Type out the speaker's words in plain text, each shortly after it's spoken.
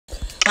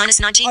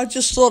-19. I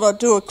just thought I'd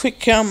do a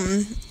quick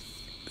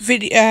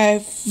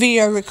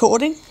video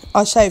recording.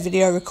 I say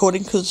video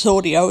recording because it's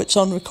audio. It's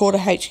on Recorder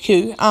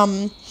HQ.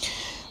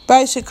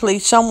 Basically,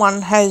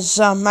 someone has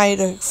made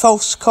a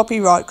false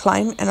copyright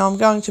claim, and I'm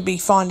going to be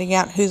finding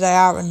out who they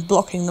are and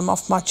blocking them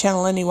off my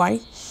channel anyway,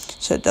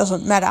 so it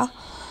doesn't matter.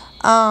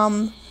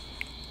 I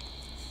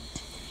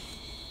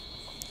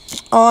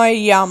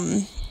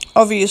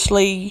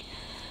obviously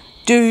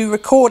do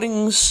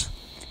recordings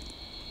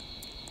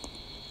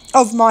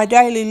of my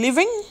daily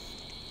living,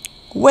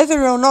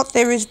 whether or not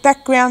there is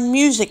background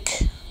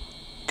music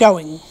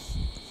going.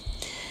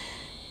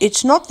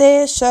 It's not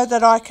there so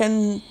that I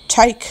can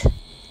take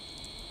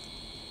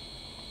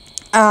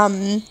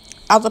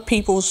other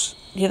people's,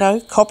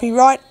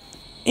 copyright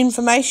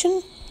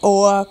information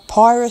or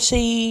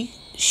piracy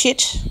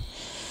shit.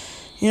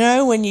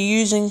 When you're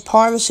using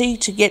piracy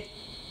to get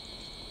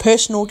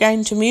personal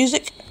gain to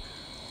music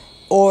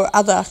or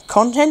other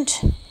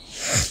content.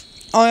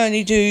 I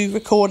only do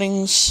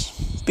recordings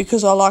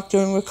because I like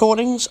doing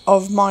recordings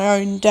of my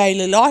own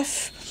daily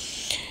life.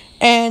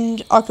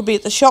 And I could be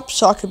at the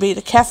shops, I could be at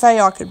a cafe,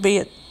 I could be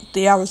at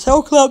the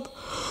RSL club,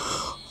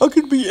 I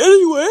could be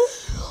anywhere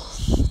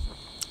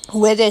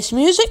where there's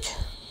music.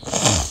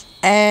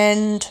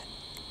 And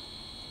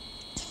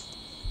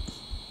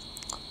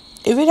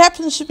if it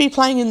happens to be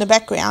playing in the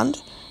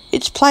background,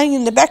 it's playing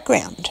in the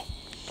background.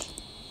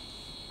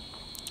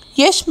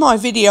 Yes, my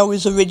video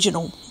is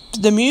original.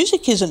 The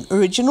music isn't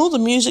original. The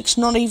music's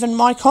not even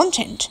my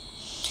content.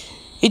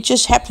 It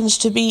just happens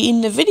to be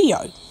in the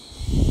video.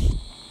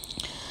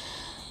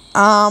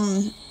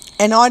 And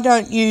I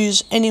don't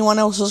use anyone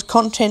else's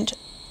content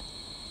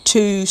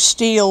to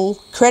steal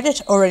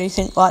credit or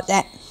anything like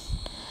that.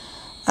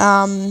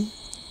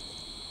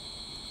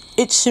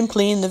 It's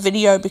simply in the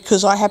video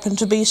because I happen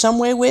to be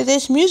somewhere where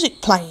there's music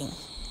playing.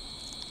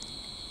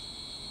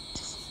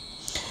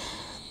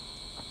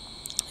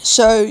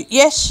 So,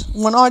 yes,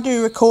 when I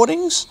do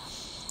recordings,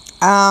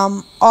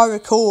 I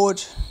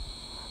record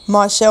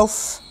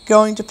myself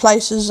going to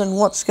places and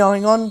what's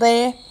going on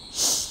there,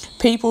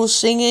 people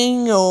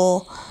singing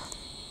or,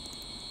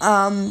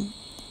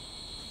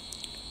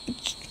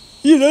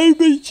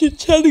 me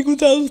chatting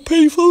with other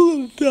people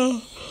and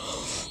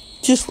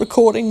just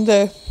recording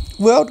the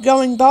world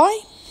going by.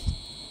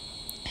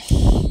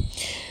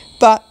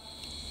 But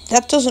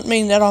that doesn't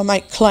mean that I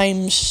make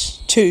claims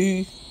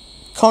to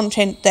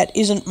content that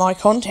isn't my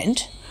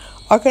content.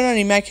 I can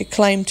only make a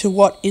claim to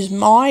what is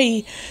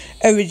my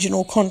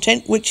original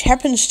content, which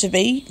happens to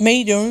be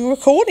me doing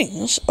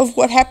recordings of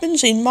what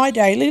happens in my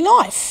daily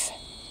life.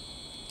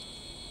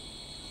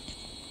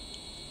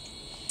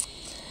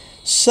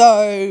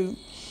 So,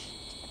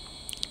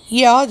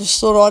 yeah, I just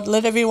thought I'd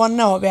let everyone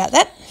know about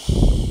that.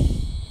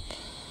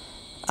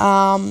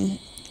 And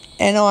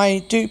I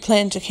do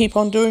plan to keep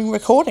on doing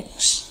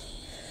recordings.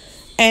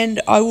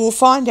 And I will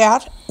find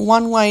out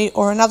one way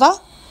or another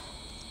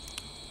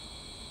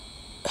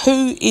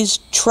who is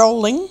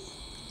trolling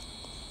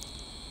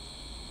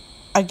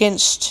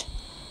against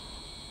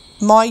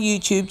my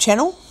YouTube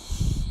channel,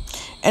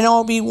 and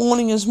I'll be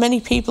warning as many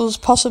people as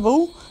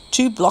possible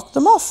to block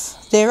them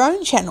off their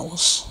own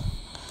channels.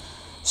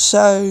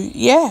 So,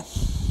 yeah.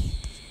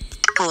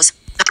 Pause.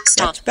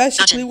 Stop. That's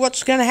basically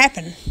what's going to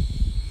happen.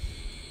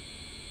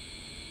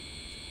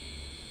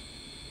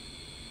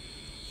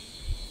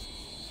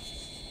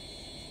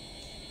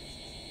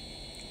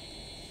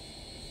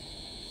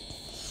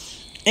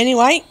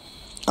 Anyway,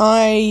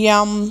 I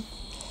am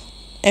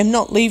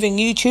not leaving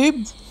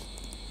YouTube,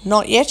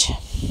 not yet,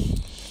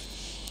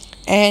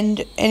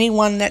 and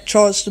anyone that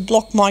tries to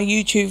block my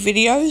YouTube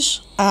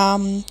videos,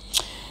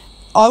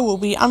 I will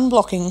be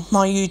unblocking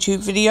my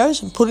YouTube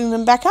videos and putting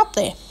them back up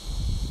there,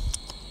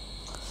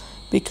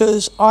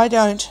 because I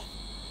don't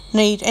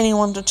need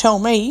anyone to tell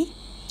me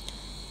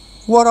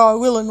what I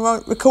will and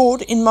won't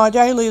record in my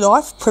daily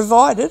life,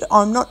 provided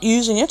I'm not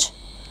using it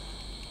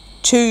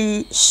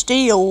to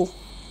steal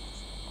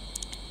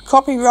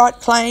copyright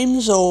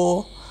claims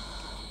or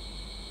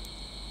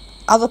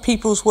other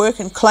people's work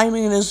and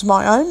claiming it as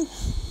my own.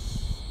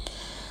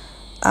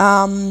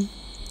 And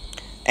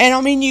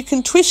I mean, you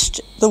can twist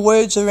the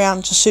words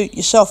around to suit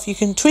yourself. You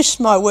can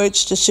twist my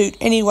words to suit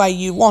any way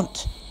you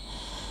want.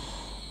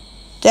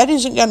 That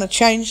isn't going to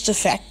change the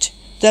fact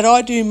that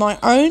I do my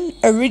own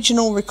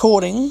original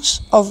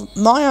recordings of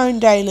my own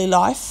daily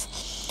life,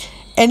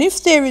 and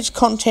if there is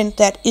content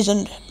that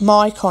isn't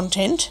my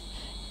content,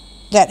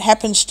 that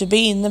happens to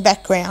be in the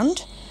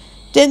background,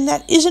 then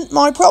that isn't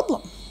my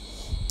problem.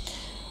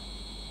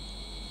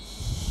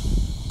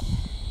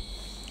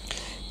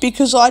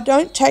 Because I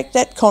don't take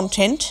that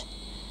content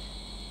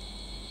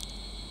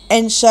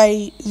and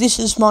say, this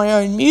is my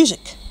own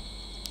music.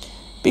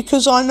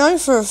 Because I know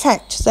for a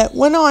fact that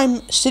when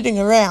I'm sitting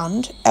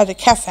around at a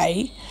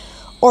cafe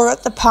or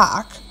at the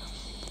park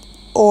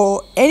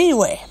or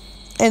anywhere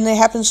and there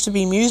happens to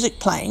be music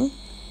playing,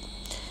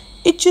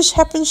 it just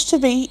happens to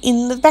be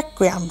in the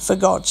background, for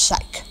God's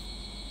sake.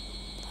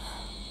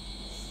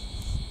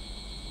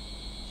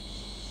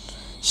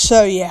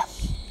 So, yeah.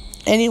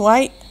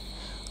 Anyway,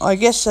 I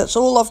guess that's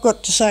all I've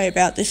got to say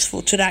about this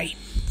for today.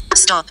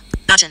 Stop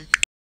button.